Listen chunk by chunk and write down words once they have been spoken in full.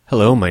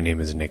Hello, my name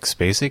is Nick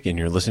Spacek, and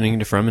you're listening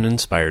to From and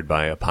Inspired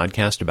By, a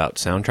podcast about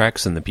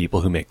soundtracks and the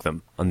people who make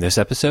them. On this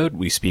episode,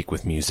 we speak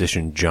with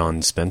musician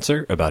Jon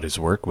Spencer about his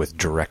work with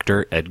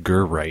director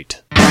Edgar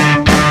Wright.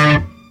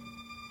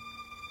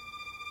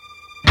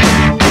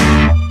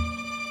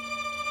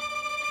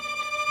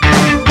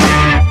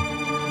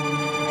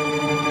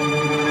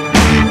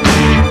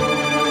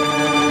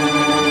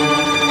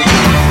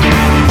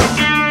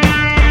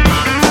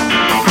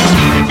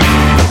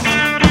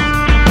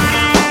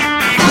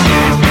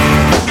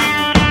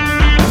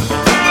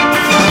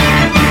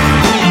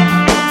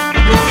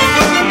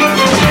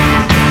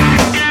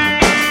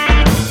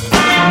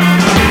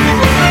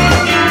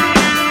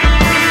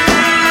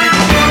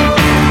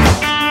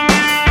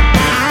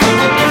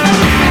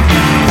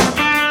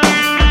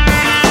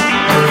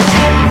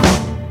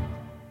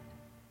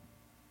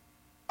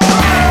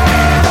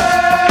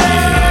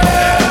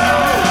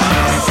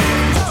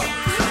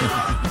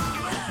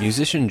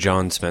 Musician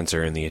Jon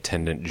Spencer and the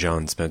attendant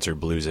Jon Spencer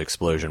Blues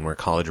Explosion were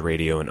college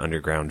radio and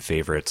underground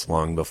favorites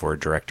long before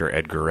director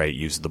Edgar Wright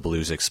used the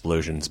Blues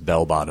Explosion's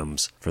Bell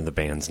Bottoms from the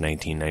band's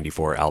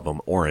 1994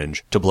 album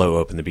Orange to blow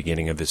open the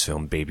beginning of his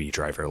film Baby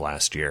Driver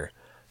last year.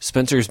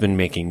 Spencer's been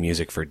making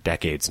music for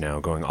decades now,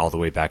 going all the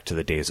way back to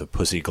the days of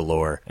Pussy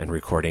Galore and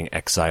recording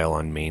Exile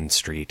on Main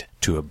Street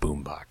to a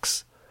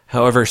boombox.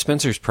 However,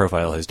 Spencer's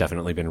profile has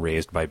definitely been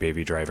raised by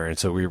Baby Driver, and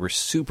so we were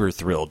super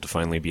thrilled to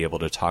finally be able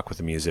to talk with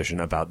the musician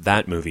about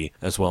that movie,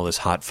 as well as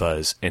Hot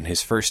Fuzz, and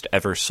his first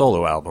ever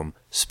solo album,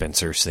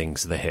 Spencer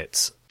Sings the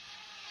Hits.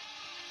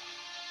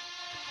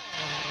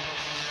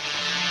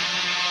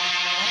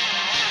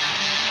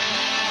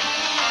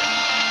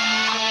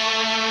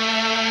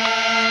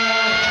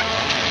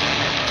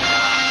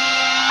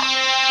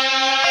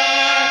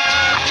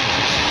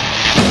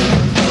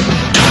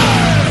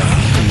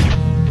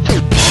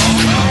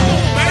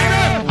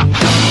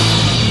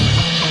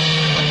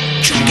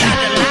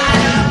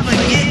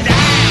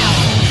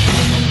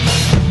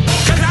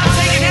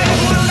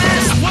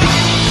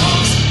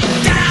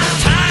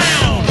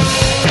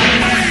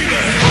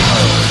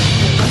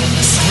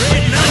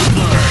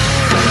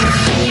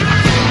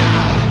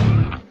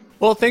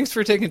 Well, thanks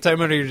for taking time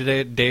out of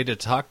your day to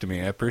talk to me.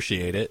 I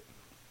appreciate it.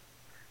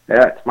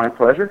 Yeah, it's my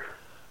pleasure.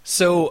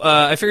 So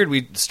I figured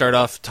we'd start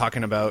off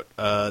talking about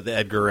the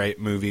Edgar Wright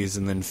movies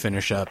and then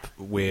finish up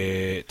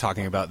with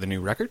talking about the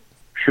new record.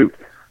 Shoot.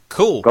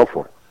 Cool. Go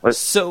for it.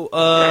 So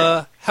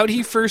how did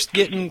he first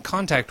get in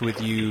contact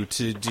with you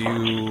to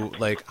do,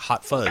 like,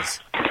 Hot Fuzz?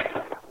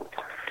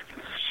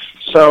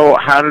 So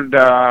how did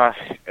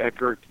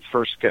Edgar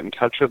first get in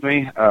touch with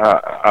me?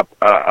 I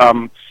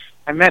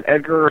met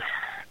Edgar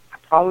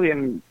probably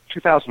in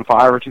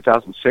 2005 or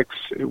 2006.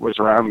 It was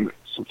around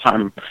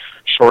sometime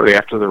shortly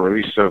after the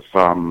release of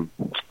Shaun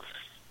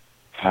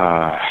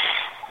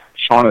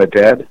of the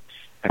Dead.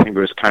 I think it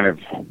was kind of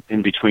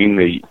in between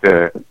the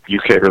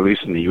UK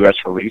release and the US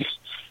release.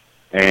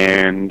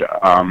 And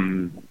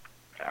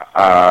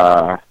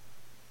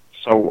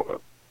so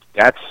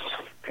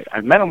I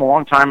met him a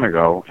long time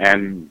ago,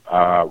 and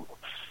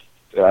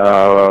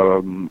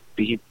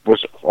he's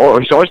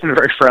always been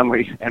very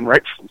friendly, and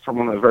right from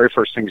one of the very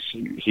first things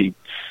he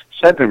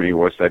said to me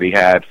was that he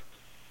had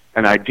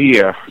an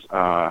idea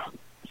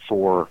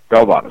for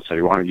Bell Bottoms, that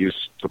he wanted to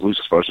use the Blues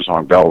Explosion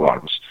song Bell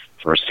Bottoms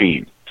for a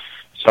scene.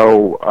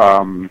 So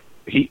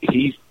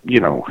he's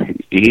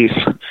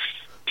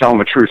telling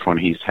the truth when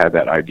he's had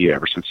that idea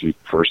ever since he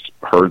first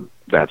heard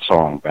that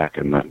song back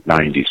in the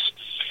 90s.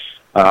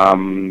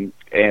 And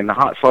the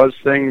Hot Fuzz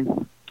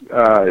thing,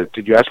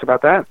 did you ask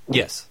about that?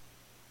 Yes.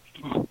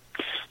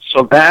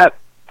 So that,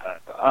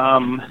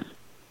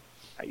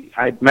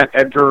 I met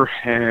Edgar,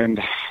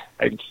 and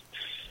I think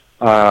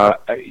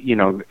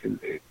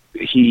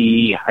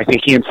he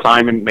and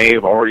Simon may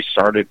have already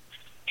started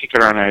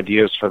kicking around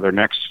ideas for their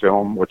next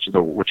film, which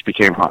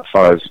became Hot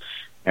Fuzz.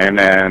 And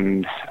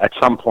then at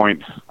some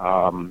point,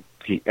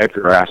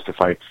 Edgar asked if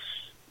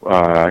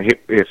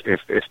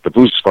the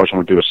Blues Explosion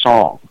would do a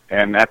song.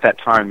 And at that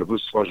time, the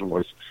Blues Explosion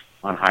was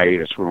on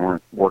hiatus. We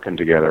weren't working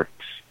together.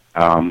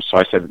 So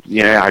I said,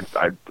 yeah,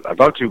 I'd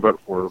love to, but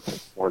we're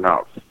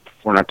not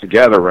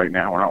together right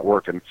now. We're not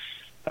working.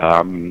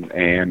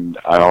 And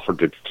I offered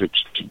to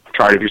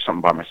try to do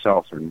something by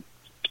myself, and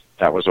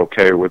that was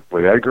okay with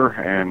Edgar.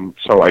 And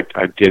so I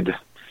did this.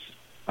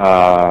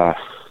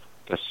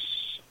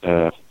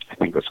 I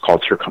think it's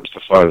called "Here Comes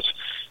the Fuzz."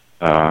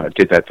 I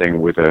did that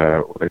thing with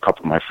a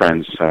couple of my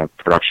friends.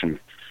 Production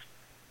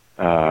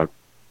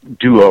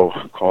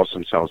duo calls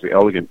themselves the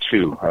Elegant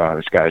Two.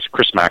 This guy's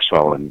Chris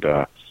Maxwell and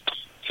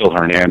Phil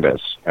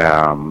Hernandez.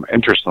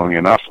 Interestingly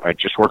enough, I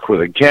just worked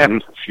with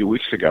again a few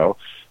weeks ago,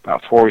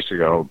 about 4 weeks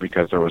ago,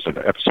 because there was an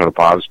episode of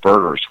Bob's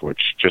Burgers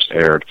which just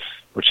aired,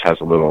 which has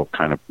a little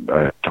kind of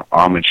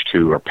homage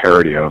to or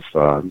parody of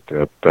the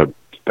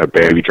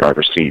Baby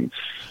Driver scene.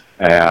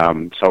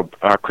 So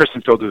Chris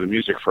and Phil do the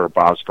music for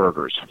Bob's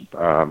Burgers,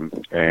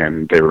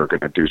 and they were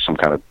going to do some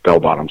kind of Bell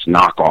Bottoms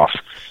knockoff,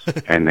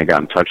 and they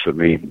got in touch with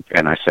me,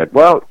 and I said,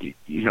 well,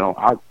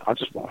 I'll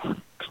just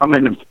come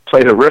in and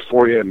play the riff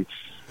for you, and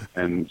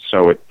and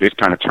so it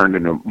kind of turned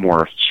into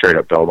more straight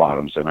up bell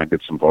bottoms, and I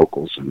did some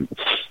vocals. And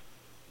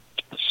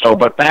so,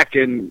 but back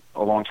in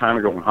a long time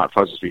ago when Hot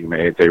Fuzz was being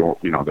made, they were,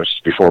 this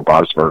is before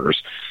Bob's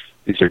Burgers.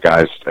 These are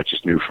guys I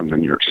just knew from the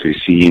New York City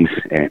scene,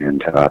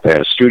 and they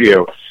had a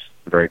studio,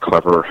 very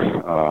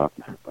clever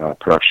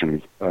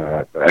production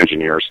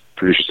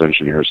producers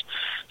engineers.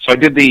 So I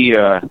did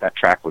that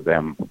track with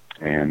them,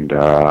 and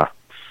I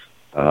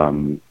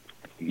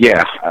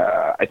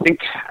think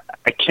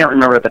I can't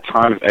remember at the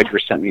time if Edgar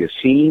sent me a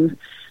scene.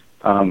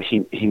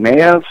 He may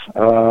have,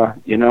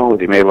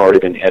 they may have already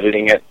been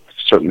editing it.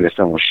 Certainly the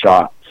film was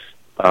shot,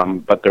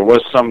 but there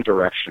was some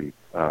direction,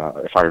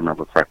 if I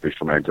remember correctly,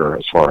 from Edgar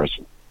as far as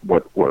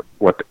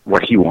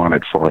what he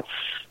wanted for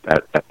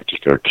that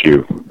particular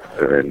cue.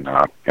 And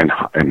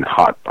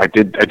Hot, I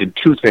did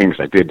two things.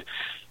 I did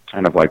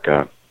kind of like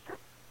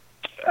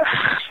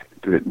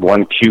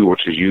one cue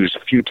which is used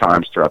a few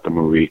times throughout the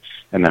movie,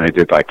 and then I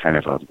did like kind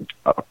of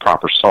a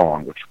proper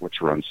song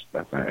which runs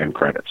at the end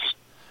credits.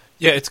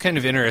 Yeah, it's kind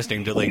of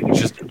interesting to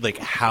just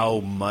how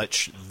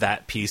much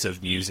that piece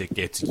of music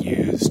gets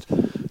used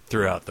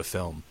throughout the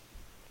film.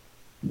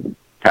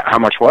 How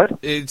much what?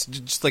 It's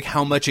just like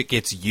how much it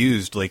gets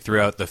used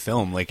throughout the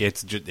film.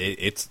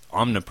 It's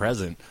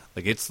omnipresent.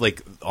 It's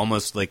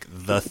almost like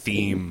the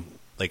theme.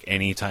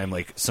 Anytime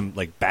some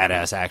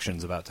badass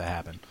action's about to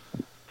happen.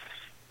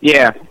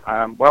 Yeah.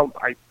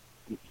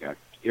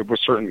 It was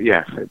certainly.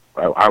 Yeah,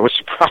 I was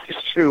surprised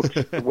too.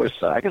 It was.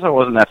 I guess I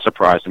wasn't that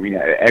surprised. I mean,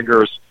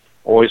 Edgar's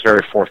always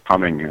very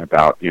forthcoming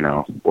about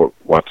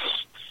what's.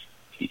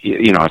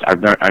 It's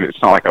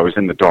not like I was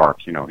in the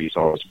dark. He's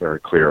always very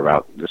clear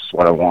about this is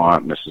what I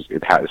want. And this is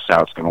how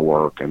it's going to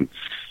work. It's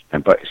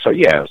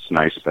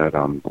nice that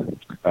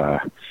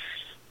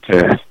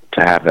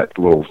to have that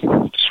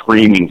little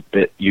screaming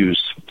bit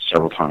used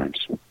several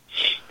times.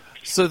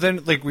 So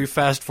then, we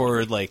fast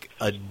forward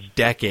a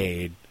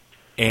decade,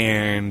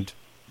 and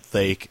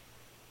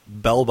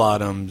Bell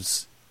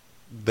Bottoms,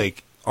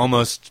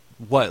 almost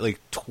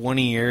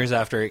 20 years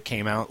after it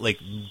came out,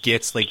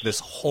 gets this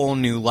whole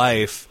new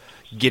life,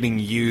 getting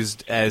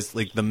used as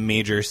the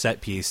major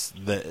set piece,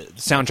 the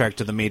soundtrack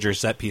to the major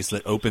set piece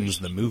that opens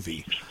the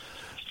movie.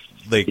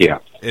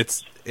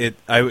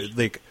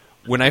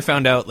 When I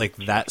found out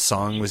that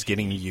song was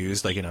getting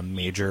used in a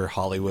major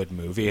Hollywood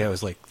movie, I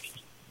was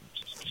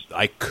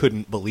I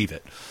couldn't believe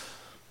it.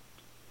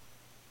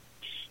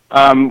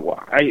 I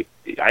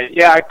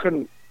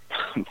couldn't.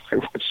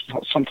 It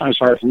was sometimes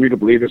hard for me to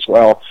believe as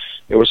well.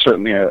 It was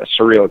certainly a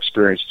surreal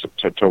experience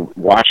to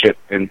watch it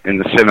in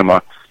the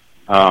cinema.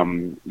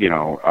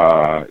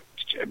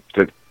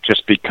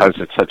 Just because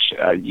it's such.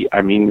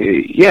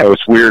 It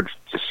was weird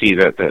to see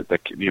that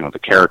the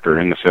character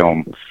in the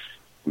film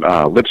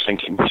lip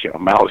syncing,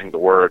 mouthing the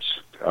words,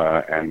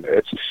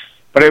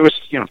 but it was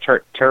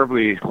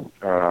terribly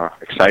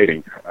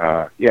exciting.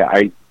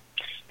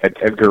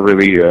 Edgar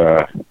really,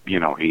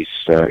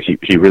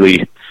 he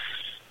really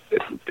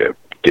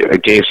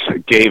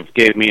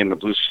gave me and the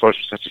Blues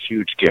Explosion such a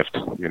huge gift.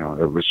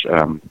 It was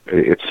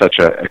it's such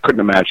a. I couldn't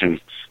imagine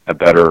a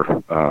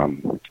better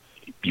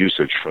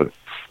usage for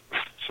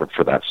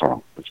that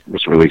song. It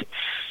was really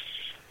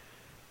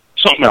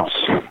something else.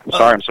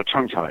 Sorry, I'm so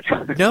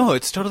tongue-tied. No,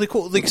 it's totally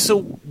cool.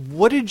 So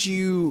what did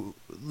you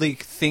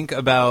think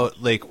about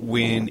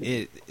when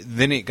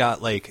it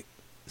got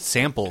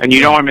sampled? And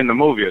I'm in the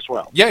movie as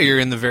well. Yeah, you're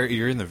in the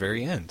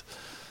very end.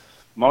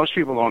 Most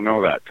people don't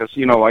know that because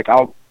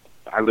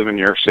I live in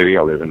New York City.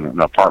 I live in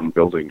an apartment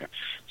building.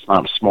 It's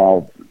not a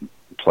small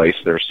place.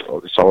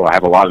 So I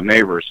have a lot of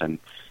neighbors, and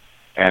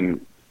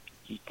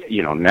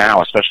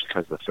now, especially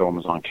because the film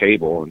is on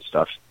cable and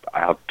stuff, I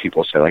have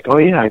people say "Oh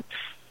yeah,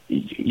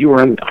 you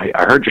were in.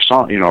 I heard your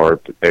song." Or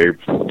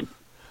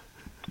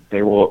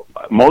they will.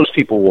 Most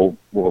people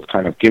will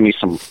kind of give me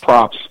some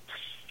props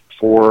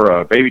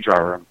for Baby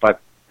Driver, but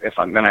if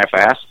I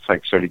ask,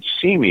 it's so did you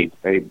see me?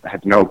 They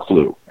had no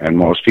clue, and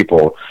most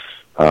people.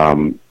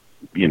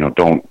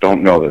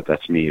 Don't know that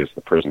that's me as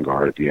the prison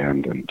guard at the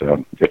end, and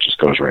it just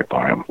goes right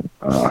by them.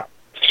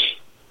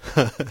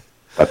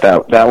 But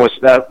that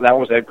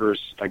was Edgar's,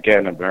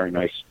 again, a very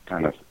nice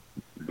kind of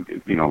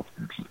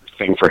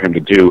thing for him to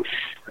do,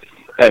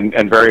 and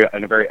a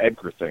very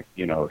Edgar thing.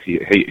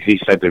 He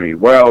said to me,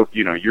 well,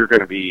 you're going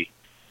to be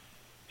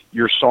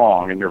your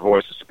song and your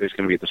voice is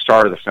going to be at the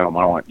start of the film.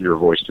 I want your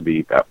voice to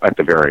be at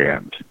the very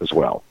end as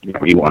well.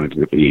 He wanted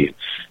to be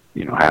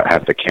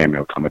have the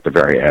cameo come at the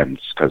very end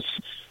because.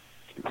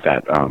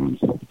 That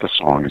the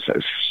song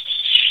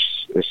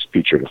is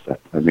featured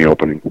in the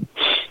opening.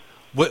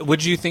 What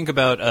did you think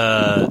about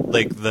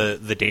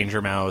the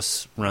Danger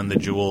Mouse Run the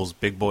Jewels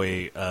Big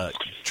Boy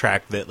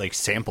track that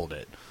sampled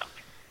it?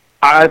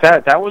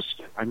 That was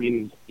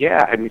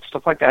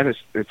stuff like that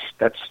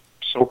that's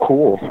so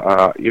cool.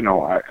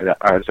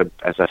 As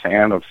a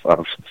fan of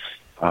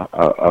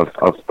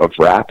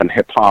rap and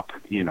hip hop,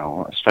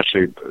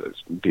 especially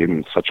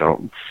being such a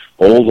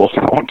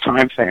long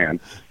time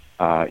fan.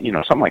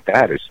 Something like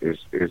that is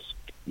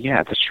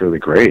that's really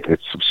great.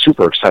 It's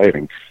super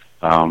exciting.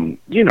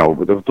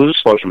 With the Blues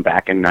Explosion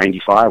back in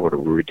 '95, where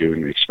we were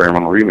doing the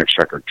experimental remix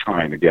record,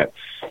 trying to get,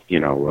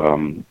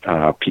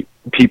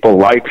 people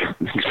like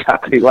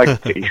exactly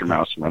like Danger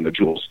Mouse and Run the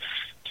Jewels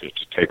to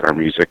take our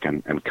music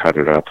and cut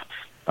it up.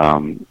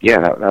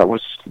 That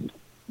was,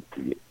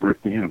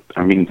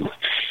 I mean,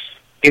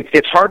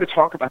 it's hard to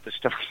talk about this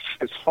stuff.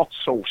 It's all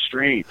so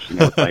strange,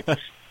 It's like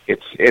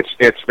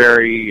it's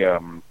very.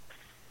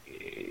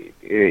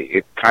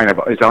 It kind of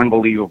is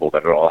unbelievable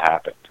that it all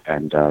happened,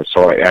 and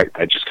so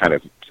I just kind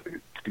of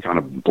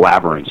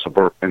blabber in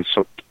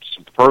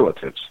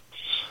superlatives.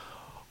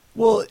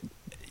 Well,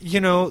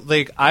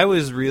 I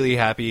was really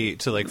happy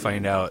to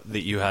find out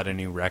that you had a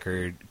new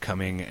record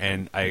coming,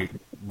 and I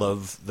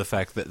love the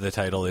fact that the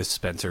title is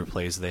Spencer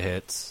Plays the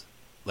Hits.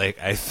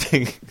 I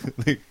think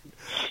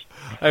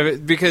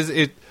because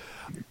it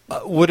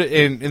would,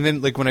 and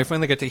then when I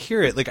finally got to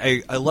hear it,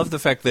 I love the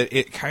fact that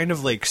it kind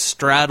of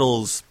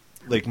straddles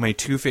my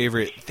two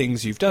favorite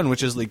things you've done,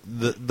 which is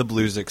the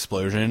Blues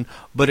Explosion,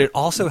 but it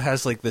also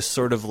has this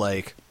sort of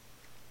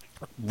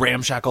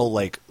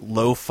ramshackle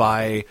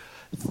lo-fi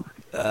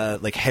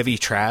heavy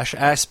trash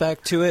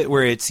aspect to it,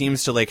 where it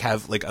seems to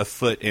have a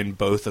foot in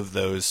both of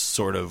those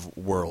sort of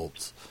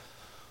worlds.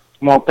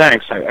 Well,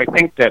 thanks. I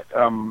think that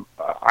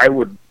I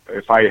would,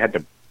 if I had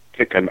to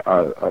pick a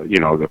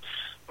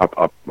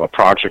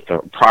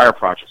prior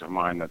project of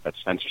mine that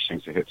Spencer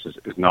Sings the Hits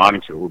is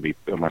nodding to, it would be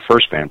my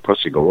first band,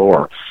 Pussy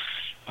Galore,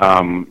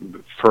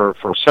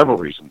 for several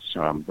reasons.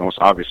 The most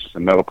obvious is the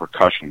metal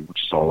percussion,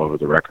 which is all over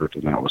the record,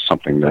 and that was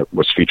something that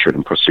was featured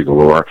in Pussy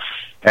Galore.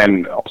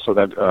 And also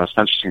that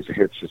Spencer Sings the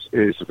Hits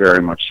is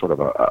very much sort of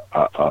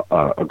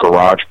a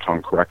garage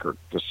punk record.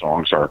 The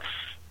songs are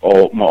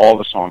all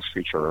the songs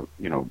feature,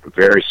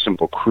 very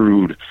simple,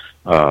 crude,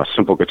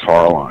 simple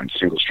guitar lines,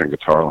 single string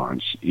guitar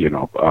lines,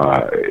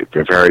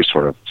 they're very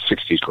sort of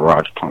 60s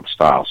garage punk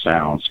style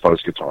sounds,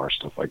 fuzz guitar,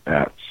 stuff like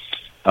that.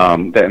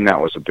 And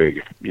that was a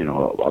big,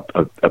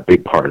 a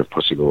big part of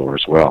Pussy Galore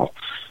as well.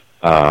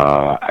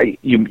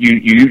 You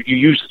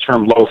use the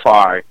term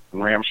lo-fi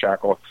and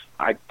ramshackle.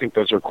 I think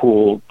those are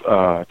cool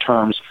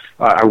terms.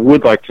 I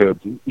would like to,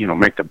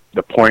 make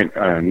the point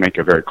and make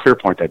a very clear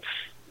point that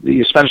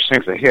the Spencer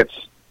Sings the Hits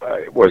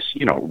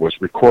was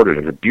recorded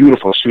in a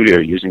beautiful studio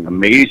using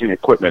amazing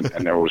equipment,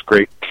 and there was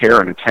great care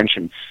and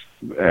attention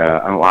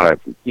and a lot of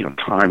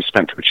time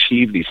spent to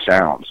achieve these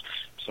sounds.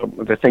 So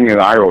the thing that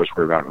I always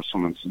worry about when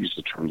someone uses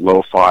the term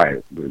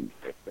lo-fi, I'm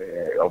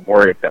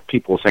worried that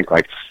people think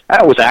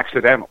that was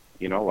accidental.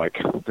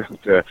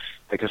 The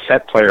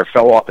cassette player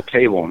fell off the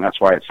table, and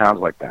that's why it sounds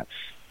like that.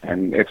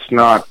 And it's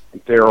not.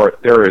 There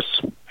is.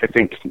 I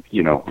think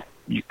you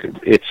could.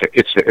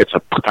 It's a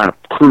kind of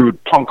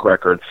crude punk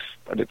record,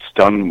 but it's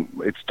done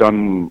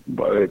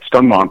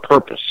on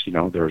purpose.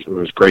 There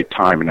was great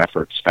time and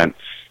effort spent,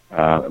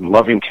 and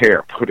loving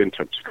care put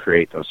into to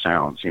create those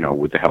sounds.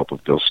 With the help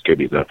of Bill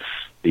Skibby,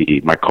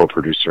 my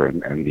co-producer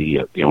and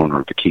the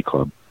owner of the Key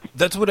Club.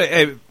 That's what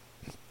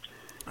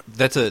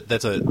That's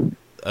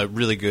a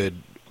really good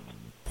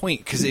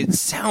point, because it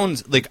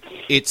sounds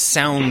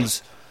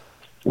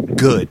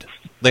good.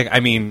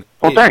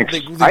 Well, thanks.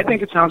 I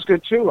think it sounds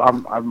good too.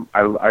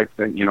 I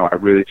think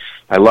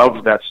I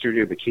love that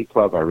studio, the Key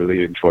Club. I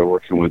really enjoy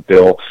working with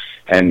Bill,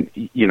 and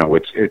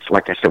it's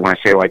like I said, when I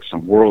say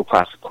some world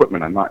class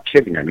equipment, I'm not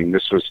kidding. I mean,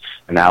 this was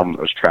an album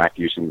that was tracked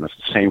using the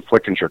same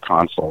Flickinger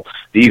console,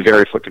 the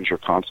very Flickinger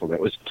console that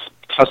was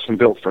custom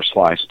built for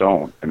Sly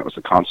Stone, and it was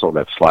the console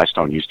that Sly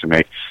Stone used to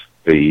make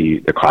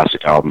the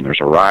classic album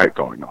There's a Riot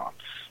Going On.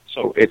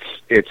 So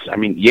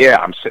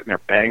I'm sitting there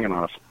banging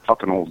on a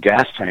fucking old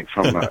gas tank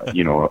from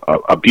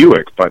a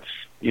Buick, but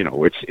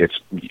it's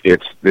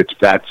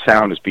that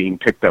sound is being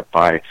picked up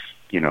by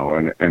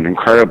an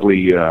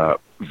incredibly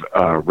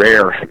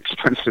rare,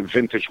 expensive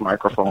vintage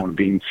microphone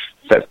being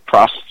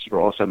processed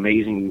through all this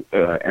amazing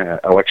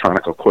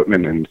electronic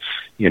equipment, and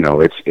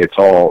it's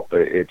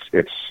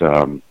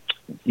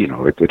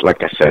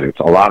like I said, it's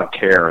a lot of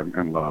care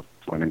and love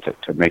went into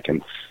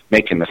making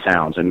the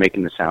sounds and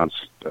making the sounds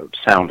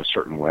sound a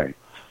certain way.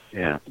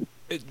 Yeah.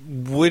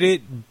 Would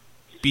it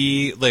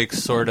be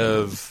sort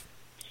of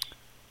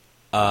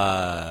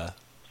out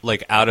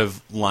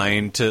of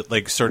line to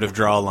sort of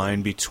draw a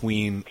line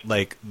between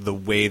the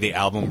way the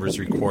album was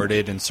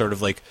recorded and sort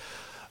of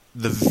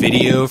the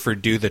video for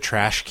Do the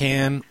Trash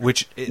Can,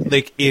 which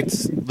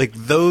it's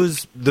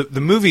those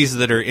the movies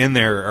that are in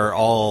there are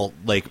all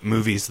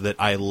movies that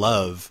I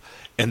love,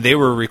 and they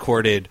were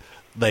recorded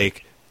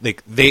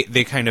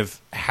they kind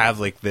of have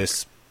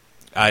this,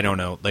 I don't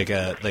know, like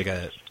a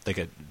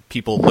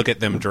people look at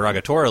them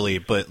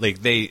derogatorily, but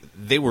they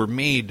were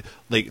made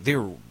they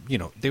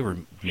were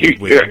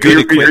made with good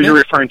equipment. You're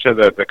referring to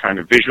the kind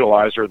of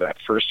visualizer, that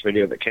first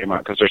video that came out,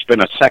 because there's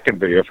been a second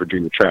video for Do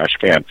the Trash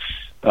Can.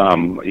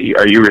 Are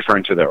you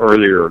referring to the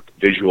earlier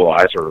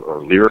visualizer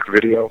or lyric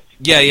video?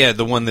 Yeah,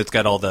 the one that's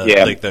got all the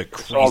the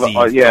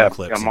crazy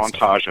clips, a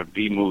montage of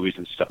B movies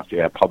and stuff.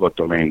 Yeah, public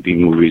domain B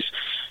movies.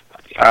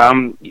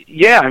 I'm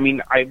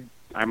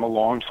a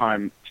long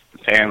time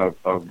fan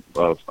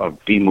of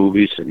B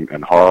movies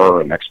and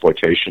horror and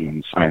exploitation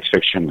and science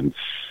fiction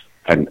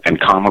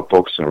and comic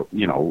books, or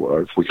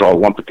if we could all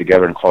lump it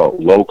together and call it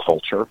low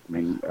culture. I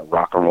mean,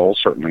 rock and roll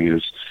certainly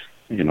is,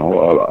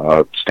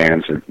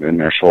 stands in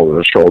their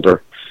shoulder to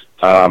shoulder.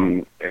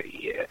 I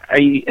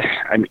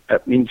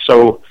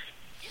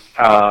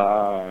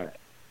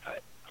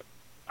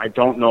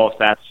don't know if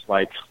that's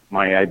like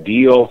my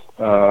ideal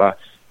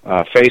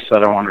face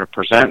that I wanted to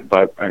present,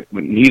 but I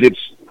needed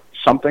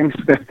something,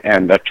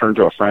 and I turned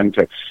to a friend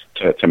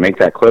to make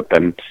that clip.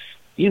 And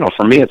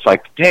for me, it's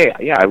like, hey,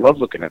 yeah, I love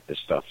looking at this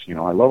stuff. I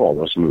love all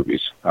those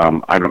movies.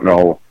 I don't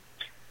know.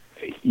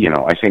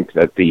 I think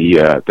that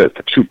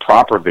the two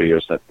proper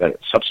videos that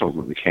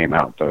subsequently came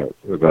out, the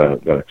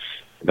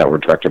that were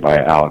directed by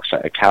Alex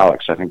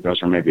Calix, I think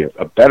those are maybe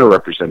a better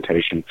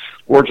representation,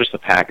 or just the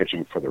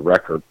packaging for the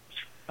record.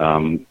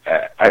 I'm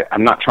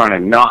not trying to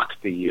knock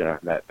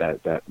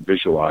that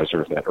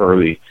visualizer, that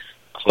early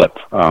clip,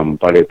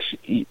 but it's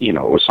it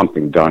was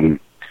something done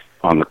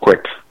on the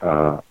quick,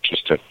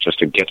 just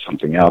to get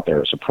something out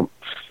there.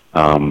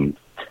 I'm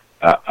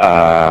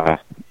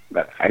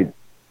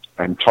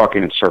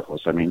talking in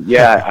circles. I mean,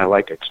 yeah, I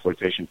like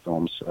exploitation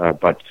films,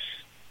 but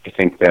I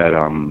think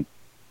that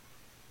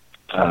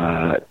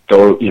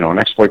though an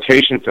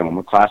exploitation film,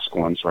 the classic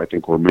ones, I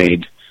think were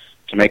made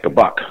to make a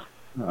buck,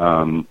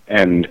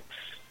 and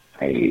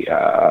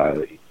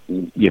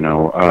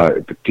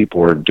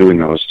people were doing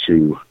those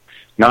to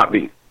not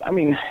be. I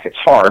mean, it's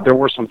hard. There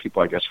were some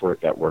people, I guess,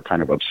 that were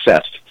kind of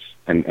obsessed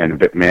and a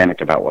bit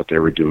manic about what they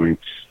were doing.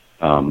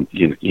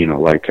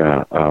 Like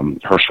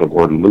Herschel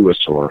Gordon Lewis,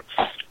 or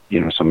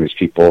some of these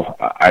people.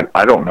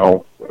 I don't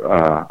know.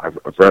 I've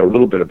read a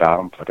little bit about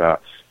them, but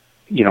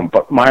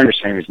but my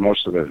understanding is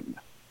most of the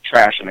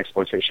trash and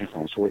exploitation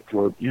films were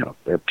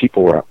they're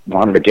people who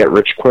wanted to get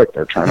rich quick.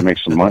 They're trying to make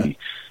some money,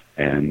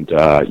 and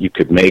you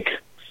could make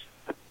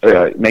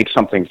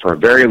something for a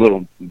very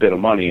little bit of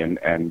money, and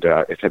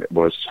if it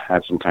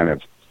had some kind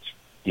of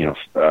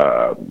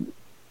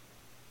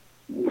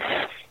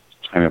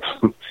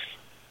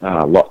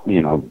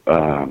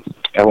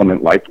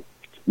element like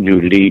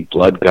nudity,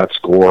 blood, guts,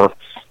 gore,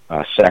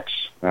 sex,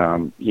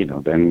 then you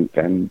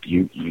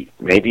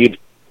maybe you'd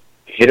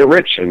hit it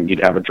rich and you'd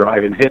have a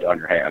drive-in hit on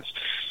your hands.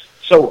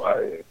 So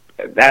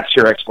that's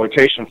your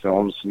exploitation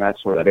films, and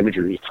that's where that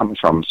imagery is coming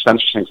from.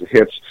 Spencer Sings the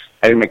Hits.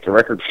 I didn't make the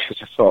record because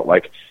I felt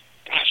like,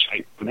 gosh,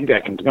 I'm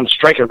going to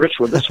strike it rich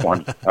with this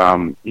one.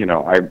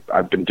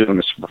 I've been doing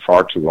this for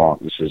far too long.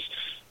 This is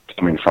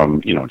coming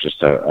from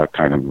just a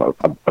kind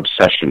of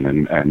obsession,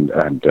 and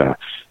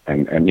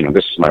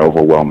this is my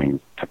overwhelming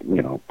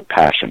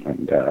passion,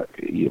 and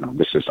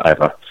this is, I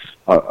have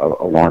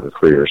a longer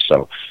career,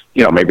 so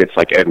maybe it's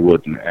like Ed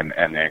Wood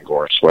and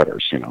Angora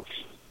sweaters.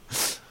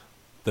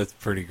 That's a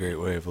pretty great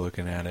way of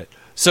looking at it.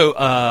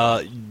 So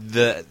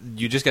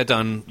you just got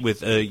done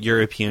with a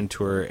European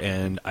tour,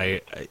 and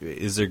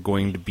is there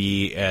going to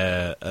be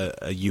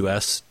a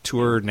U.S.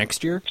 tour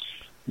next year?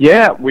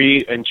 Yeah,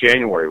 in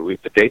January.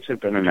 The dates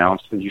have been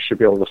announced, and you should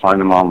be able to find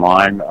them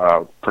online.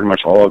 Pretty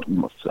much all of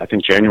them. I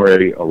think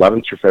January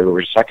 11th through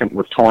February 2nd.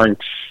 We're touring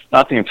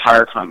not the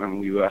entire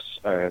continental U.S.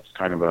 It's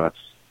kind of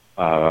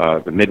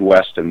the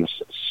Midwest and the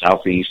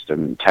Southeast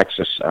and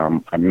Texas.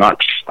 I'm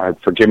not.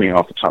 Forgive me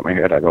off the top of my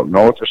head. I don't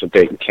know if there's a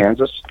date in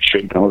Kansas. I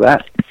should know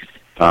that.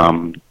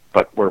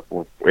 But we're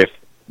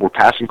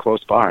passing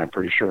close by, I'm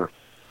pretty sure,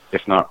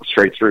 if not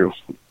straight through.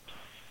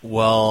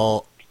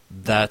 Well,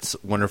 that's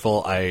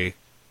wonderful. I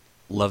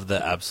love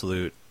the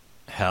absolute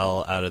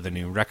hell out of the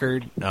new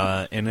record,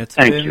 and it's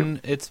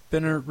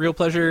been a real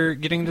pleasure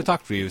getting to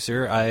talk to you,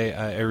 sir.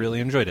 I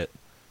really enjoyed it.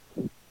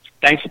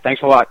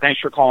 Thanks a lot.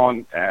 Thanks for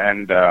calling,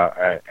 and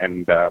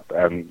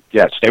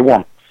stay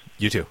warm.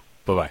 You too.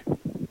 Bye-bye.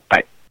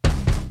 Bye.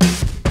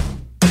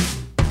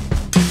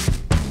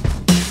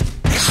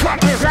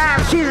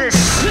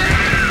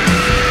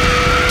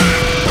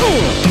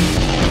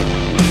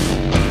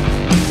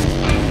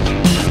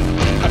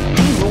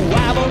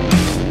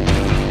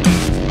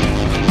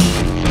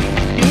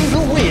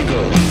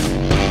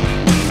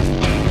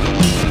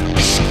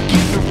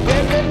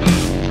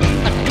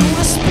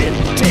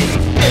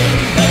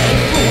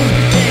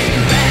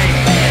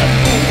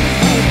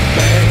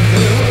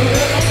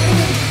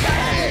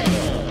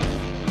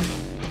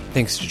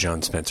 Thanks to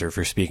John Spencer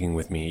for speaking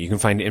with me. You can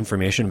find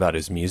information about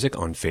his music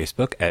on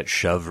Facebook at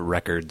Shove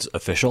Records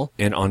Official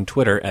and on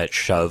Twitter at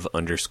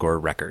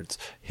Shove_Records.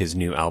 His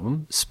new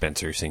album,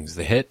 Spencer Sings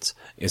the Hits,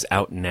 is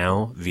out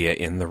now via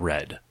In the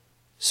Red.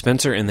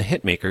 Spencer and the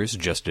Hitmakers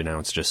just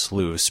announced a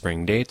slew of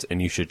spring dates, and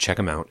you should check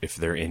them out if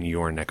they're in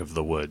your neck of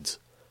the woods.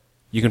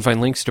 You can find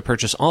links to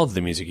purchase all of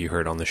the music you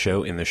heard on the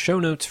show in the show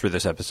notes for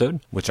this episode,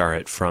 which are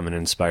at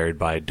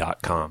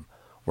FromAndInspiredBy.com.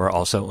 We're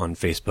also on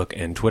Facebook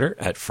and Twitter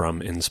at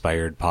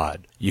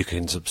FromInspiredPod. You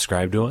can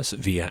subscribe to us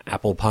via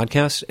Apple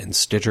Podcasts and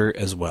Stitcher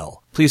as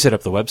well. Please hit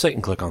up the website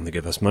and click on the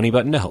Give Us Money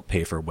button to help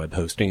pay for web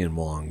hosting and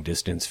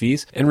long-distance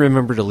fees. And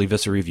remember to leave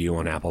us a review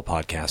on Apple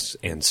Podcasts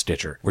and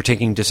Stitcher. We're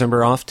taking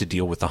December off to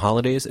deal with the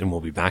holidays, and we'll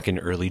be back in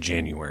early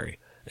January.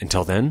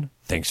 Until then,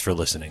 Thanks for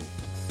listening.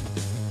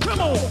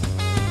 Come on!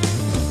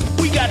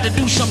 We got to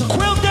do some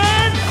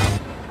quilting!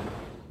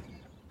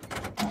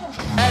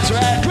 That's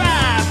right,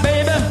 drive,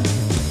 baby!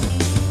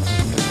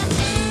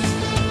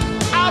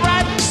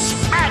 Alright,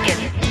 smack it!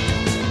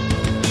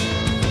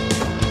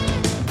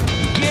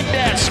 Get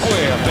that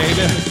square,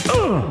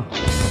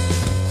 baby!